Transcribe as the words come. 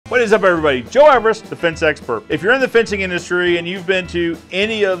What is up, everybody? Joe Everest, the fence expert. If you're in the fencing industry and you've been to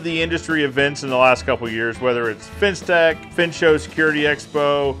any of the industry events in the last couple of years, whether it's Fence Tech, Fence Show, Security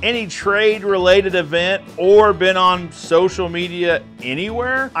Expo, any trade-related event, or been on social media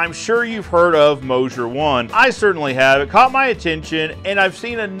anywhere, I'm sure you've heard of Moasure One. I certainly have. It caught my attention, and I've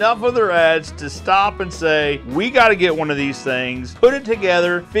seen enough other ads to stop and say, we got to get one of these things, put it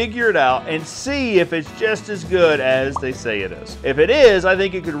together, figure it out, and see if it's just as good as they say it is. If it is, I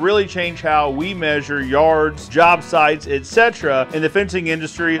think it could really change how we measure yards, job sites, etc. in the fencing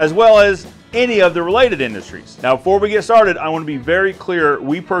industry, as well as any of the related industries. Now, before we get started, I want to be very clear.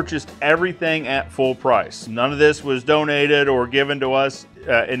 We purchased everything at full price. None of this was donated or given to us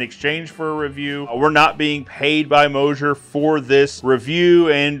in exchange for a review. We're not being paid by Moasure for this review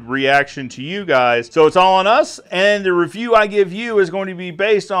and reaction to you guys. So it's all on us, and the review I give you is going to be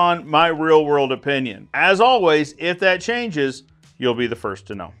based on my real world opinion. As always, if that changes, you'll be the first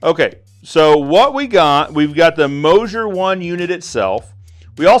to know. Okay, so what we've got the Moasure One unit itself.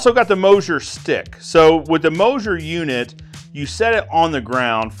 We also got the Moasure stick. So with the Moasure unit, you set it on the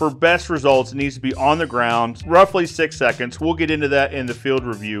ground. For best results, it needs to be on the ground, roughly 6 seconds. We'll get into that in the field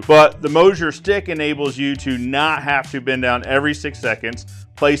review. But the Moasure stick enables you to not have to bend down every 6 seconds,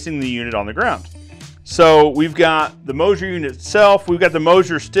 placing the unit on the ground. So we've got the Moasure unit itself. We've got the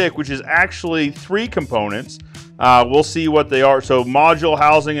Moasure stick, which is actually 3 components. We'll see what they are. So module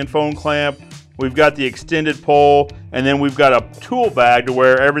housing and phone clamp. We've got the extended pole, and then we've got a tool bag to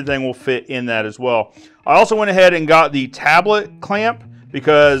where everything will fit in that as well. I also went ahead and got the tablet clamp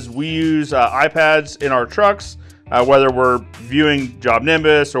because we use iPads in our trucks, whether we're viewing Job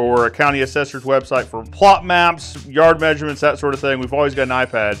Nimbus or a county assessor's website for plot maps, yard measurements, that sort of thing. We've always got an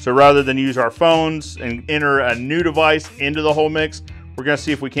iPad. So rather than use our phones and enter a new device into the whole mix, we're going to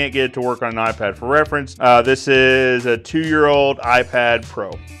see if we can't get it to work on an iPad. For reference, this is a 2-year-old iPad Pro.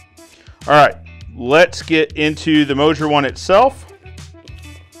 All right, let's get into the Moasure One itself.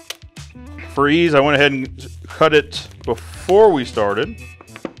 For ease, I went ahead and cut it before we started.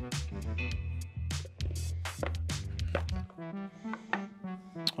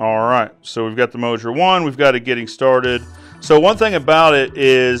 All right, so we've got the Moasure One. We've got it getting started. So one thing about it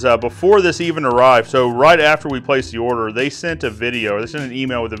is before this even arrived, so right after we placed the order, they sent a video. They sent an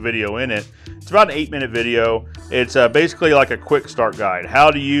email with a video in it. It's about an 8-minute video. It's basically like a quick start guide, how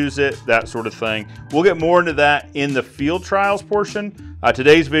to use it, that sort of thing. We'll get more into that in the field trials portion.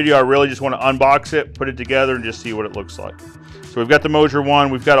 Today's video, I really just want to unbox it, put it together, and just see what it looks like. So we've got the Moasure One.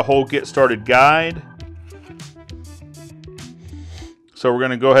 We've got a whole get started guide. So we're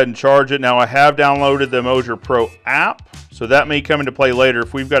going to go ahead and charge it. Now I have downloaded the Moasure Pro app. So that may come into play later.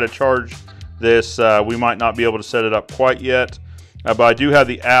 If we've got to charge this, we might not be able to set it up quite yet. But I do have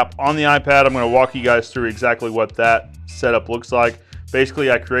the app on the iPad. I'm going to walk you guys through exactly what that setup looks like. Basically,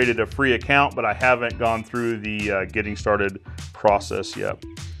 I created a free account, but I haven't gone through the getting started process yet.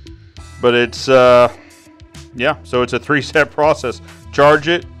 But it's, yeah, so it's a 3-step process. Charge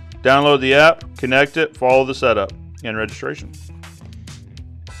it, download the app, connect it, follow the setup and registration.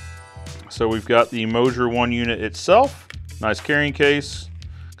 So we've got the Moasure One unit itself. Nice carrying case.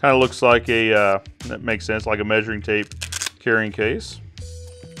 Kind of looks like a, that makes sense, like a measuring tape carrying case.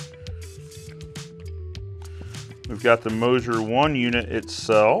 We've got the Moasure One unit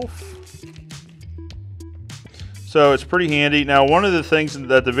itself. So it's pretty handy. Now, one of the things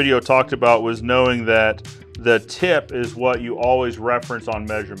that the video talked about was knowing that the tip is what you always reference on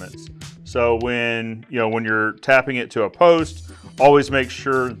measurements. So when you're tapping it to a post, always make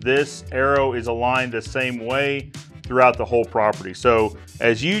sure this arrow is aligned the same way throughout the whole property. So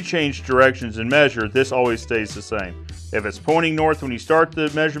as you change directions and measure, this always stays the same. If it's pointing north when you start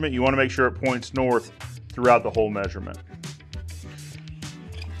the measurement, you want to make sure it points north throughout the whole measurement.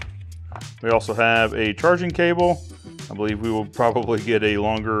 We also have a charging cable. I believe we will probably get a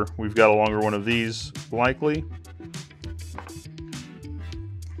longer, we've got a longer one of these likely.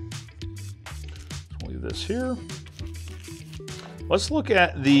 Let's leave this here. Let's look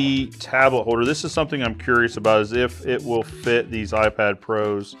at the tablet holder. This is something I'm curious about, is if it will fit these iPad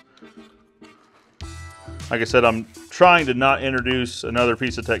Pros. Like I said, I'm trying to not introduce another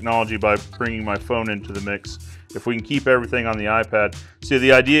piece of technology by bringing my phone into the mix. If we can keep everything on the iPad. See,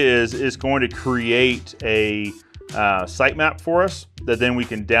 the idea is it's going to create a sitemap for us that then we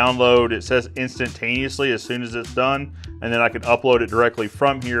can download. It says instantaneously as soon as it's done, and then I can upload it directly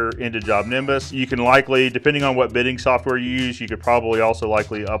from here into Job Nimbus. You can likely, depending on what bidding software you use, you could probably also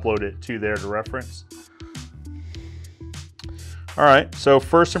likely upload it to there to reference. All right, so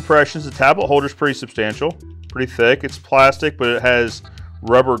first impressions, the tablet holder is pretty substantial, pretty thick. It's plastic, but it has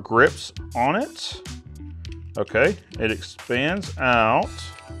rubber grips on it. Okay, it expands out.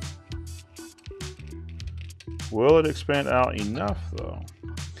 Will it expand out enough though?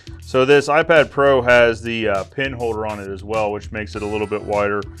 So this iPad Pro has the pin holder on it as well, which makes it a little bit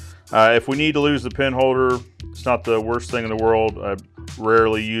wider. If we need to lose the pin holder, it's not the worst thing in the world. I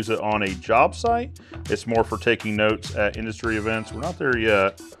rarely use it on a job site. It's more for taking notes at industry events. We're not there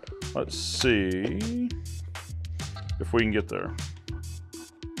yet. Let's see if we can get there.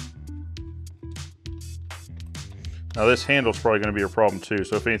 Now this handle's probably going to be a problem too,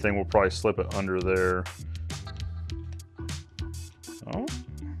 so if anything, we'll probably slip it under there. Oh,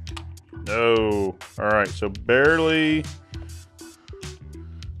 no. All right, so barely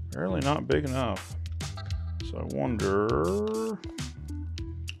not big enough. So I wonder,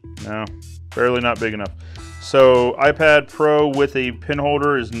 no, barely not big enough. So iPad Pro with a pin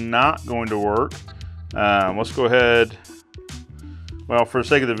holder is not going to work. Let's go ahead. Well, for the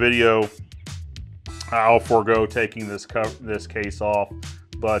sake of the video, I'll forego taking this case off.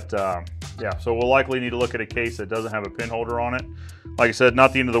 But yeah, so we'll likely need to look at a case that doesn't have a pin holder on it. Like I said,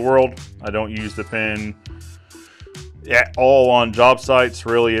 not the end of the world. I don't use the pin at all on job sites.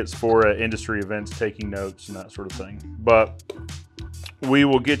 Really, it's for industry events, taking notes and that sort of thing. But we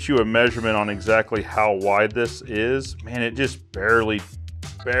will get you a measurement on exactly how wide this is. Man, it just barely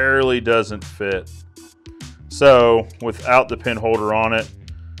doesn't fit. So without the pin holder on it,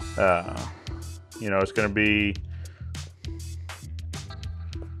 you know, it's going to be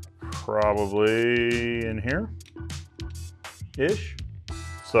probably in here-ish.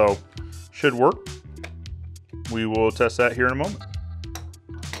 So should work. We will test that here in a moment.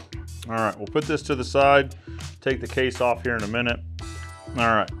 All right, we'll put this to the side, take the case off here in a minute. All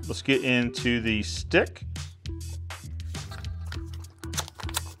right, let's get into the stick.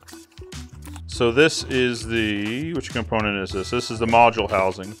 So this is the, which component is this? This is the module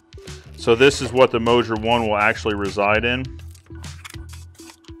housing. So this is what the Moasure One will actually reside in.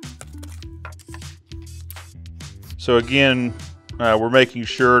 So again, we're making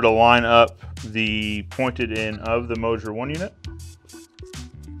sure to line up the pointed end of the Moasure One unit.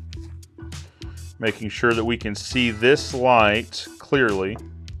 Making sure that we can see this light clearly.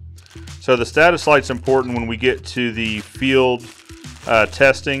 So the status light's important when we get to the field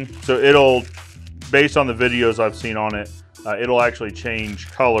testing. So it'll, based on the videos I've seen on it, it'll actually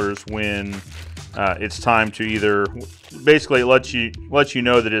change colors when it's time to either, basically it lets you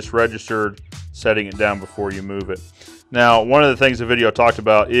know that it's registered, setting it down before you move it. Now, one of the things the video talked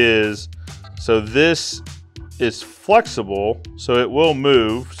about is, so this is flexible, so it will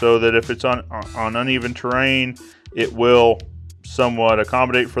move, so that if it's on uneven terrain, it will somewhat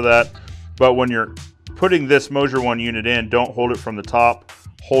accommodate for that. But when you're putting this Moasure One unit in, don't hold it from the top,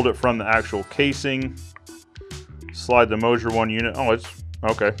 hold it from the actual casing. Slide the Moasure One unit. Oh, it's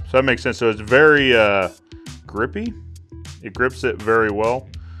okay. So that makes sense. So it's very grippy. It grips it very well.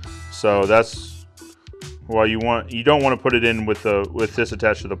 So that's why you don't want to put it in with this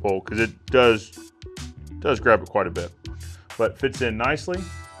attached to the pole, because it does grab it quite a bit, but fits in nicely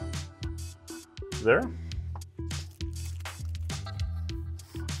there.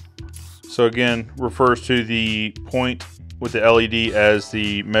 So again, refers to the point with the LED as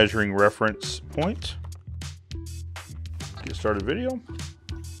the measuring reference point. Get started video.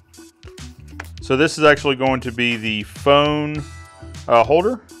 So this is actually going to be the phone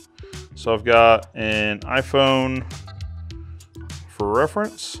holder. So I've got an iPhone for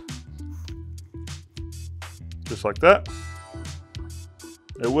reference, just like that.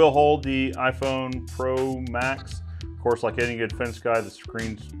 It will hold the iPhone Pro Max. Of course, like any good fence guy, the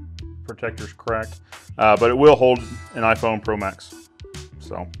screen protector's cracked, but it will hold an iPhone Pro Max.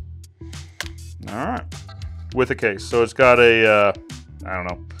 So, all right, with a case. So it's got a, I don't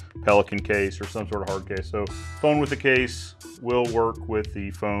know, Pelican case or some sort of hard case. So phone with the case will work with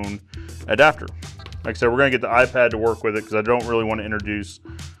the phone adapter. Like I said, we're gonna get the iPad to work with it, because I don't really want to introduce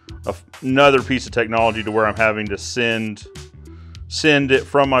another piece of technology to where I'm having to send it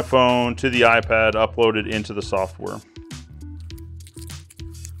from my phone to the iPad, upload it into the software.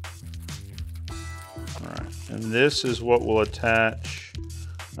 All right, and this is what will attach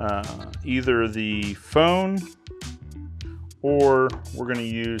either the phone, or we're going to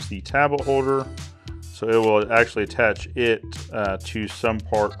use the tablet holder. So it will actually attach it to some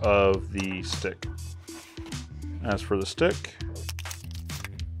part of the stick. As for the stick,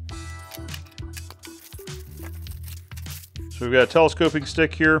 so we've got a telescoping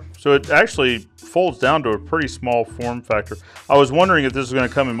stick here. So it actually folds down to a pretty small form factor. I was wondering if this was going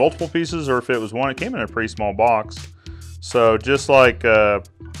to come in multiple pieces, or if it was one. It came in a pretty small box. So just like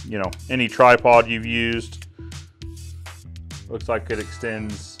you know, any tripod you've used, looks like it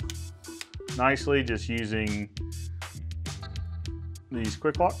extends nicely just using these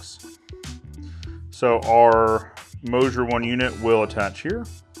quick locks. So our Moasure One unit will attach here.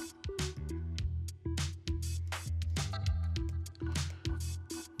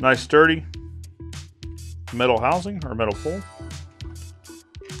 Nice sturdy metal housing or metal pole.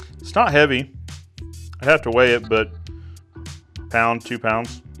 It's not heavy. I'd have to weigh it, but pound, 2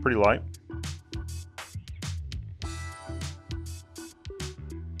 pounds, pretty light.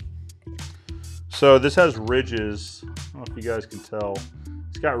 So this has ridges. I don't know if you guys can tell.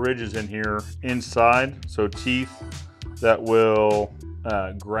 It's got ridges in here inside, so teeth that will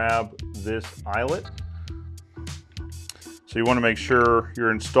grab this eyelet. So you want to make sure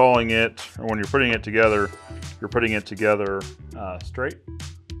you're installing it, or when you're putting it together straight,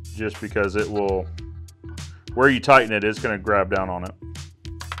 just because it will, where you tighten it, it's going to grab down on it.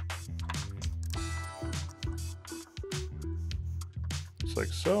 Just like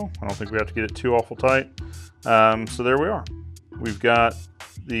so. I don't think we have to get it too awful tight. So there we are. We've got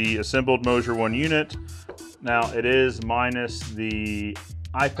the assembled Moasure One unit. Now it is minus the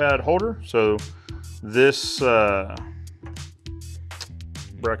iPad holder, so this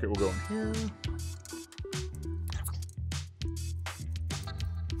bracket will go in here.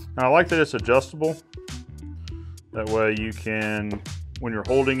 Now I like that it's adjustable. That way you can, when you're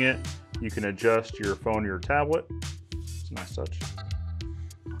holding it, you can adjust your phone or your tablet. It's a nice touch.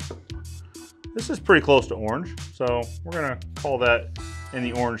 This is pretty close to orange, so we're gonna call that in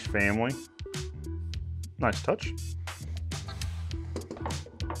the orange family. Nice touch.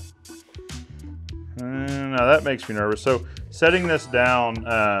 And now that makes me nervous. So setting this down,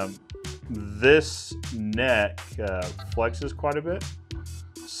 this neck flexes quite a bit.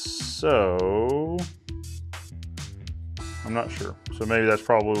 So I'm not sure. So maybe that's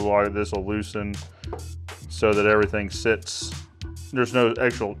probably why this will loosen so that everything sits. There's no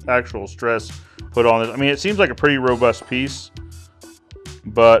actual stress put on this. I mean, it seems like a pretty robust piece,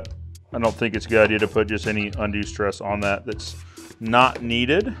 but I don't think it's a good idea to put just any undue stress on that that's not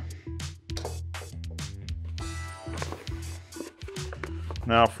needed.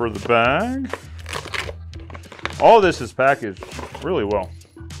 Now for the bag. All of this is packaged really well,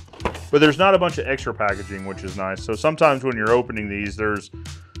 but there's not a bunch of extra packaging, which is nice. So sometimes when you're opening these, there's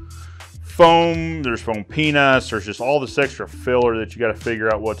foam peanuts, there's just all this extra filler that you got to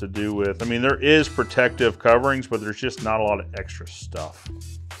figure out what to do with. I mean, there is protective coverings, but there's just not a lot of extra stuff.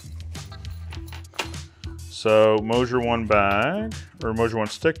 So Moasure One bag, or Moasure One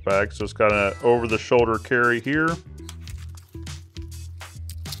stick bag. So it's got an over-the-shoulder carry here.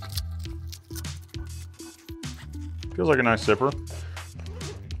 Feels like a nice zipper.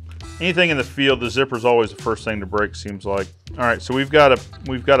 Anything in the field, the zipper is always the first thing to break, seems like. All right, so we've got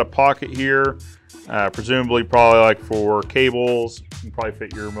a pocket here, presumably probably like for cables. You can probably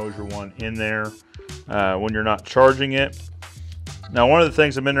fit your Moasure One in there when you're not charging it. Now, one of the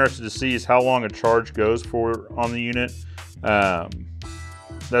things I'm interested to see is how long a charge goes for on the unit.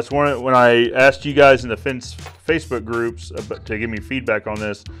 That's when I asked you guys in the Facebook groups to give me feedback on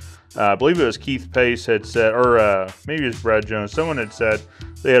this. I believe it was Keith Pace had said, or maybe it was Brad Jones. Someone had said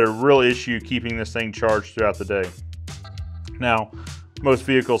they had a real issue keeping this thing charged throughout the day. Now, most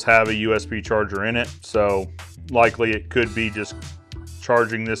vehicles have a USB charger in it, so likely it could be just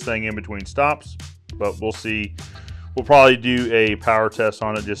charging this thing in between stops, but we'll see. We'll probably do a power test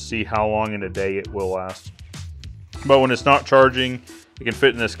on it, just see how long in a day it will last. But when it's not charging, it can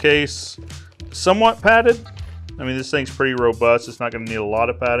fit in this case. Somewhat padded. I mean, this thing's pretty robust. It's not going to need a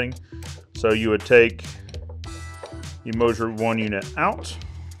lot of padding. So you would take your Moasure One unit out.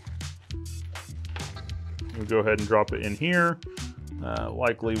 We'll go ahead and drop it in here,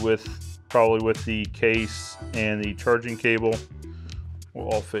 likely probably with the case and the charging cable will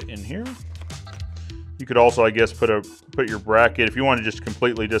all fit in here. You could also, I guess, put your bracket if you want to just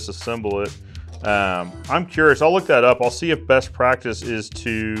completely disassemble it. I'm curious. I'll look that up. I'll see if best practice is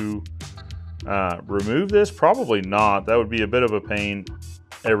to remove this. Probably not. That would be a bit of a pain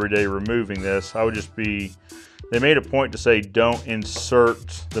every day removing this. I would just be. They made a point to say don't insert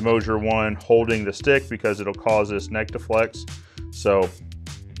the Moasure One holding the stick because it'll cause this neck to flex. So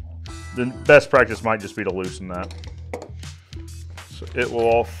the best practice might just be to loosen that. So it will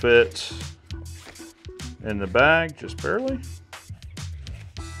all fit in the bag, just barely.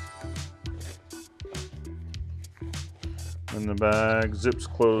 And the bag zips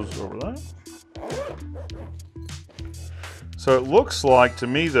closed over that. So it looks like to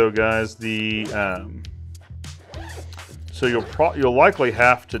me though, guys, so you'll likely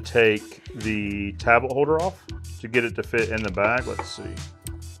have to take the tablet holder off to get it to fit in the bag. Let's see.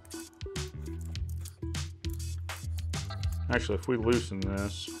 Actually, if we loosen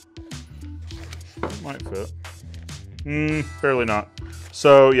this, it might fit. Barely not.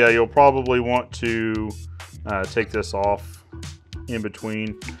 So yeah, you'll probably want to take this off in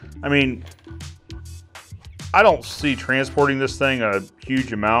between. I mean, I don't see transporting this thing a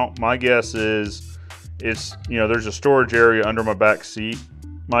huge amount. My guess is it's, you know, there's a storage area under my back seat.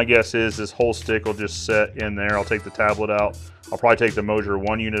 My guess is this whole stick will just set in there. I'll take the tablet out. I'll probably take the Moasure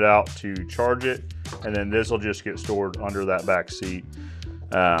One unit out to charge it, and then this will just get stored under that back seat.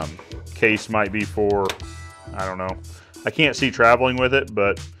 Case might be for, I don't know. I can't see traveling with it,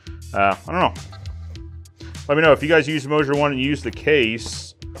 but I don't know. Let me know if you guys use the Moasure One and use the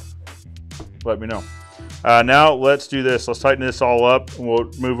case. Let me know. Now let's do this. Let's tighten this all up, and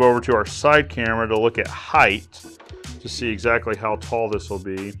we'll move over to our side camera to look at height to see exactly how tall this will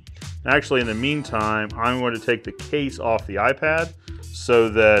be. Actually, in the meantime, I'm going to take the case off the iPad so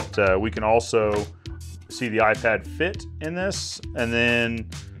that we can also see the iPad fit in this, and then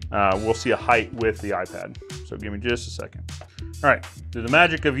we'll see a height with the iPad. So give me just a second. All right, through the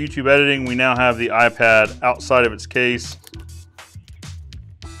magic of YouTube editing, we now have the iPad outside of its case.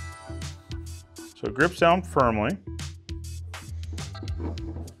 So it grips down firmly.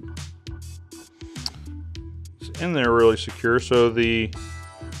 It's in there really secure. So the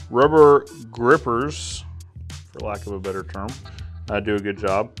rubber grippers, for lack of a better term, do a good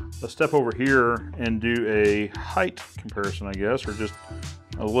job. Let's step over here and do a height comparison, I guess, or just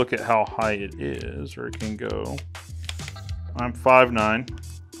a look at how high it is, or it can go. I'm 5'9".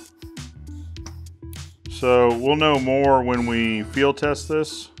 So we'll know more when we field test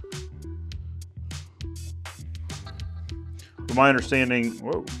this. From my understanding,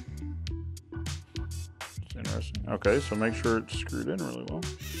 whoa, it's interesting. Okay, so make sure it's screwed in really well.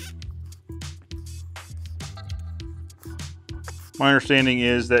 My understanding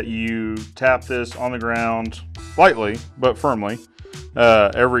is that you tap this on the ground lightly, but firmly,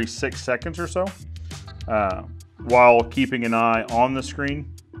 every 6 seconds or so, while keeping an eye on the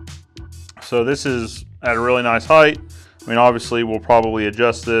screen. So this is at a really nice height. I mean, obviously we'll probably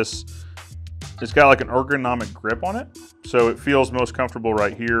adjust this. It's got like an ergonomic grip on it, so it feels most comfortable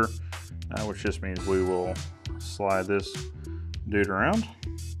right here, which just means we will slide this dude around.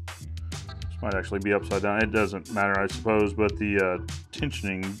 This might actually be upside down. It doesn't matter, I suppose, but the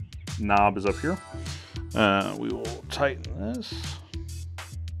tensioning knob is up here. We will tighten this.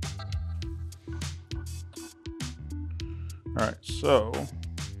 All right, so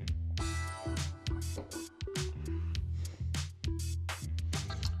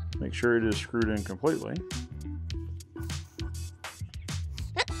make sure it is screwed in completely.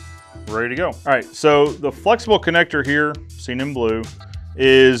 Ready to go. All right, so the flexible connector here, seen in blue,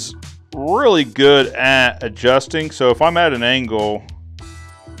 is really good at adjusting. So if I'm at an angle,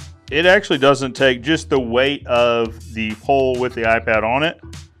 it actually doesn't take just the weight of the pole with the iPad on it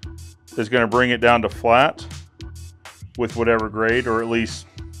is going to bring it down to flat with whatever grade, or at least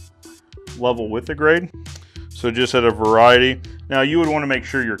level with the grade. So just at a variety. Now you would want to make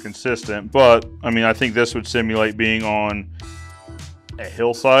sure you're consistent, but I mean, I think this would simulate being on a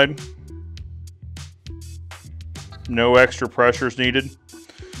hillside. No extra pressures needed.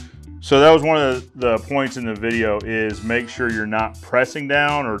 So that was one of the points in the video, is make sure you're not pressing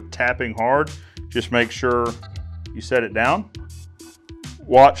down or tapping hard. Just make sure you set it down.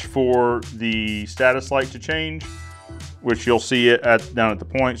 Watch for the status light to change, which you'll see it down at the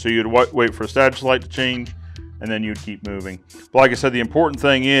point. So you'd wait for the status light to change, and then you'd keep moving. But like I said, the important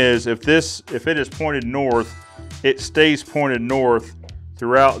thing is if it is pointed north, it stays pointed north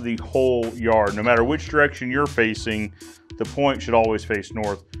throughout the whole yard. No matter which direction you're facing, the point should always face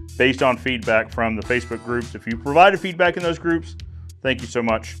north, based on feedback from the Facebook groups. If you provided feedback in those groups, thank you so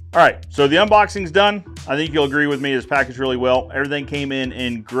much. All right, so the unboxing's done. I think you'll agree with me, it's packaged really well. Everything came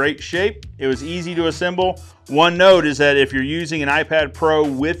in great shape. It was easy to assemble. One note is that if you're using an iPad Pro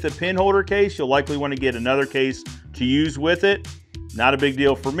with the pin holder case, you'll likely want to get another case to use with it. Not a big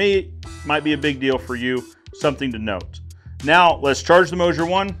deal for me, might be a big deal for you. Something to note. Now let's charge the Moasure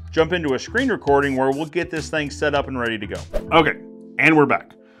One, jump into a screen recording where we'll get this thing set up and ready to go. Okay, and we're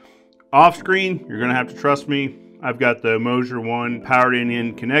back. Off screen, you're gonna have to trust me. I've got the Moasure One powered in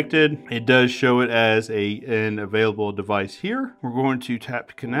and connected. It does show it as an available device here. We're going to tap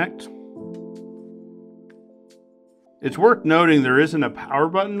to connect. It's worth noting there isn't a power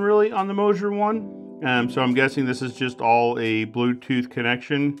button really on the Moasure One. So I'm guessing this is just all a Bluetooth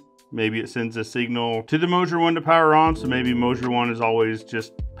connection. Maybe it sends a signal to the Moasure One to power on, so maybe Moasure One is always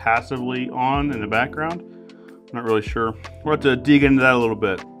just passively on in the background. I'm not really sure. We'll have to dig into that a little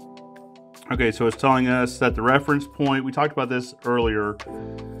bit. Okay, so it's telling us that the reference point, we talked about this earlier,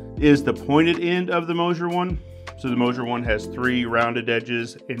 is the pointed end of the Moasure One. So the Moasure One has 3 rounded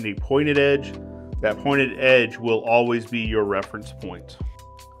edges and a pointed edge. That pointed edge will always be your reference point.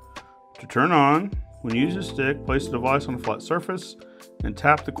 To turn on, when you use a stick, place the device on a flat surface and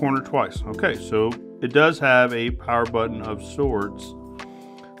tap the corner twice. Okay, so it does have a power button of sorts.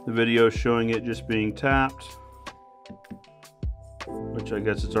 The video is showing it just being tapped, which I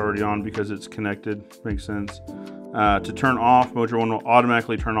guess it's already on because it's connected. Makes sense. To turn off, Moasure One will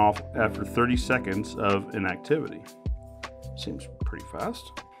automatically turn off after 30 seconds of inactivity. Seems pretty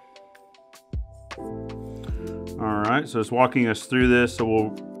fast. All right, so it's walking us through this. So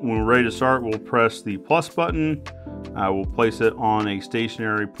when we're ready to start, we'll press the plus button. We'll place it on a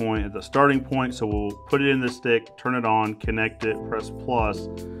stationary point at the starting point. So we'll put it in the stick, turn it on, connect it, press plus,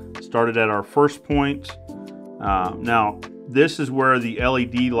 start it at our first point. Now, this is where the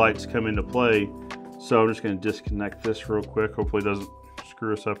LED lights come into play. So I'm just going to disconnect this real quick. Hopefully it doesn't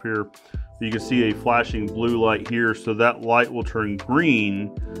screw us up here. You can see a flashing blue light here. So that light will turn green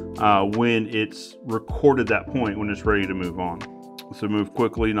when it's recorded that point, when it's ready to move on. So move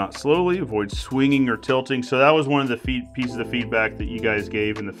quickly, not slowly. Avoid swinging or tilting. So that was one of the pieces of feedback that you guys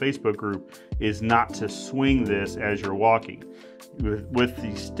gave in the Facebook group, is not to swing this as you're walking. With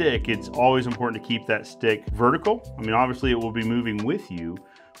the stick, it's always important to keep that stick vertical. I mean, obviously it will be moving with you,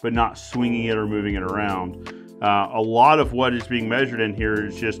 but not swinging it or moving it around. A lot of what is being measured in here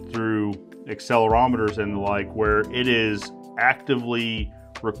is just through accelerometers and the like, where it is actively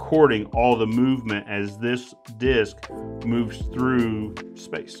recording all the movement as this disc moves through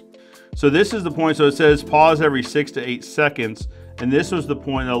space. So this is the point. So it says pause every 6 to 8 seconds. And this was the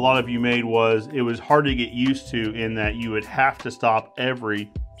point that a lot of you made, was it was hard to get used to, in that you would have to stop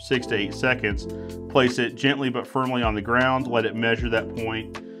every 6 to 8 seconds, place it gently but firmly on the ground, let it measure that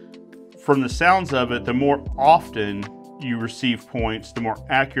point. From the sounds of it, the more often you receive points, the more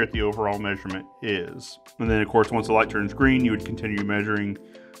accurate the overall measurement is. And then of course, once the light turns green, you would continue measuring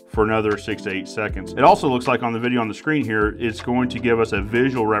for another 6 to 8 seconds. It also looks like on the video on the screen here, it's going to give us a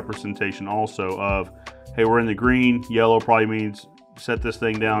visual representation also of, hey, we're in the green. Yellow probably means set this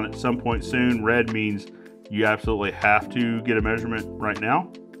thing down at some point soon. Red means you absolutely have to get a measurement right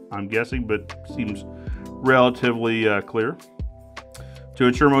now, I'm guessing, but seems relatively clear. To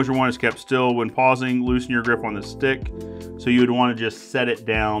ensure Moasure One is kept still when pausing, loosen your grip on the stick. So you would want to just set it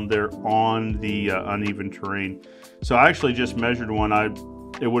down there on the uneven terrain. So I actually just measured one.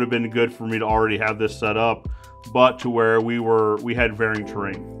 It would have been good for me to already have this set up, but to where we had varying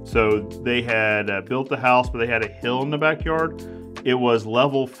terrain. So they had built the house, but they had a hill in the backyard. It was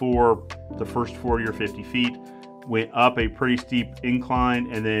level for the first 40 or 50 feet, went up a pretty steep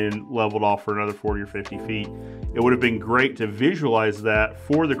incline, and then leveled off for another 40 or 50 feet. It would have been great to visualize that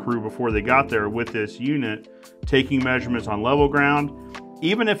for the crew before they got there with this unit, taking measurements on level ground,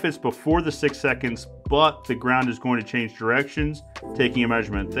 even if it's before the 6 seconds, but the ground is going to change directions, taking a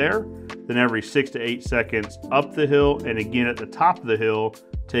measurement there, then every 6 to 8 seconds up the hill, and again at the top of the hill,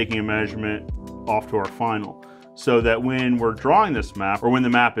 taking a measurement off to our final. So that when we're drawing this map, or when the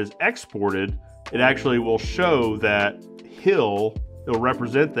map is exported, it actually will show that hill. It'll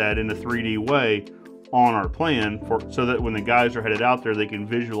represent that in a 3D way on our plan, so that when the guys are headed out there, they can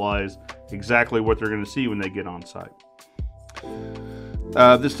visualize exactly what they're going to see when they get on site.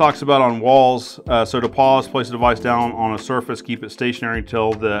 This talks about on walls. So to pause, place the device down on a surface, keep it stationary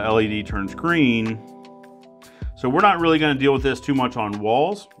until the LED turns green. So we're not really going to deal with this too much on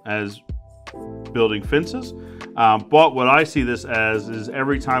walls as building fences. But what I see this as is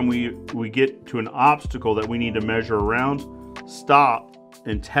every time we get to an obstacle that we need to measure around, stop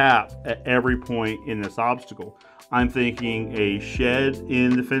and tap at every point in this obstacle. I'm thinking a shed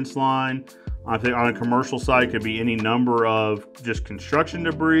in the fence line. I think on a commercial site could be any number of just construction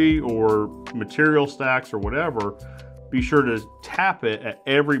debris or material stacks or whatever. Be sure to tap it at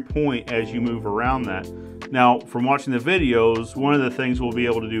every point as you move around that. Now, from watching the videos, one of the things we'll be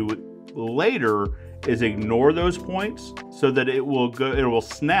able to do later is ignore those points so that it will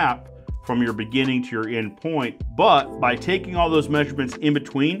snap from your beginning to your end point. But by taking all those measurements in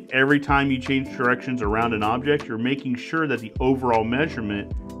between, every time you change directions around an object, you're making sure that the overall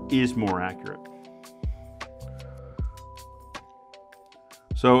measurement is more accurate.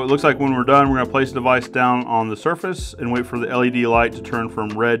 So it looks like when we're done, we're going to place the device down on the surface and wait for the LED light to turn from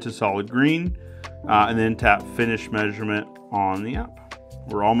red to solid green, and then tap finish measurement on the app.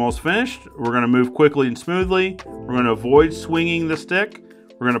 We're almost finished. We're going to move quickly and smoothly. We're going to avoid swinging the stick.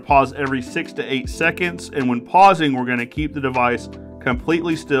 We're going to pause every 6 to 8 seconds. And when pausing, we're going to keep the device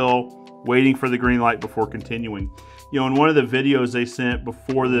completely still, waiting for the green light before continuing. You know, in one of the videos they sent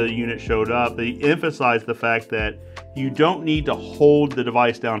before the unit showed up, they emphasized the fact that you don't need to hold the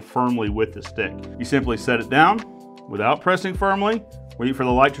device down firmly with the stick. You simply set it down without pressing firmly, wait for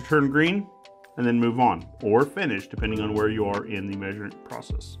the light to turn green, and then move on, or finish, depending on where you are in the measurement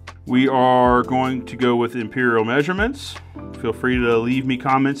process. We are going to go with imperial measurements. Feel free to leave me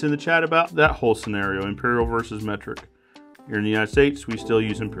comments in the chat about that whole scenario, imperial versus metric. Here in the United States, we still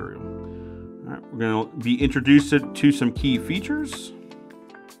use imperial. All right, we're going to be introduced to some key features.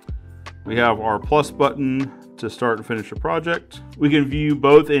 We have our plus button to start and finish a project. We can view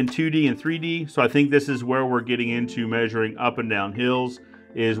both in 2D and 3D, so I think this is where we're getting into measuring up and down hills,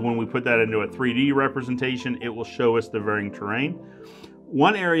 is when we put that into a 3D representation, it will show us the varying terrain.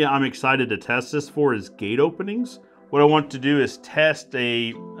 One area I'm excited to test this for is gate openings. What I want to do is test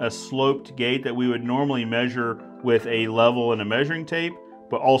a sloped gate that we would normally measure with a level and a measuring tape,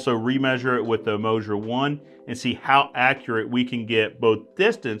 but also remeasure it with the Moasure One and see how accurate we can get both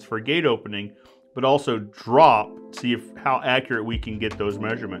distance for gate opening, but also drop, see how accurate we can get those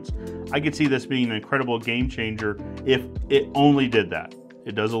measurements. I could see this being an incredible game changer if it only did that.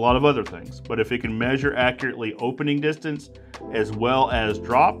 It does a lot of other things, but if it can measure accurately opening distance as well as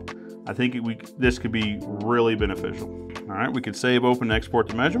drop, I think this could be really beneficial. All right, we can save, open, and export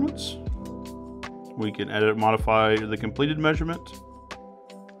the measurements. We can edit, modify the completed measurement.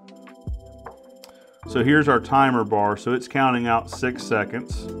 So here's our timer bar. So it's counting out 6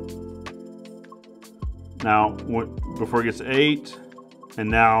 seconds. Now, before it gets to 8,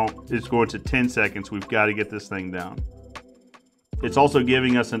 and now it's going to 10 seconds. We've got to get this thing down. It's also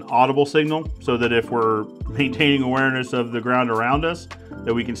giving us an audible signal so that if we're maintaining awareness of the ground around us,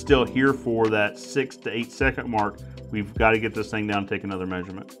 that we can still hear for that 6 to 8 second mark. We've got to get this thing down and take another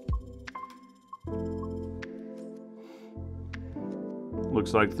measurement.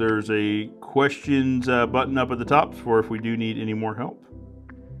 Looks like there's a questions button up at the top for if we do need any more help.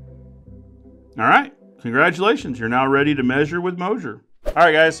 All right, congratulations. You're now ready to measure with Moasure. All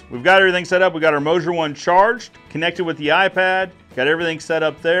right, guys, we've got everything set up. We got our Moasure One charged, connected with the iPad, got everything set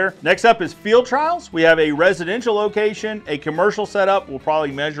up there. Next up is field trials. We have a residential location, a commercial setup. We'll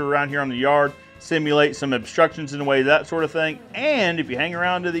probably measure around here on the yard, simulate some obstructions in the way, that sort of thing. And if you hang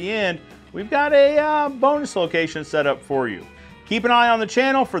around to the end, we've got a bonus location set up for you. Keep an eye on the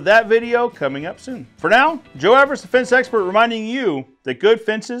channel for that video coming up soon. For now, Joe Everest, the fence expert, reminding you that good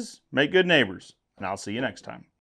fences make good neighbors, and I'll see you next time.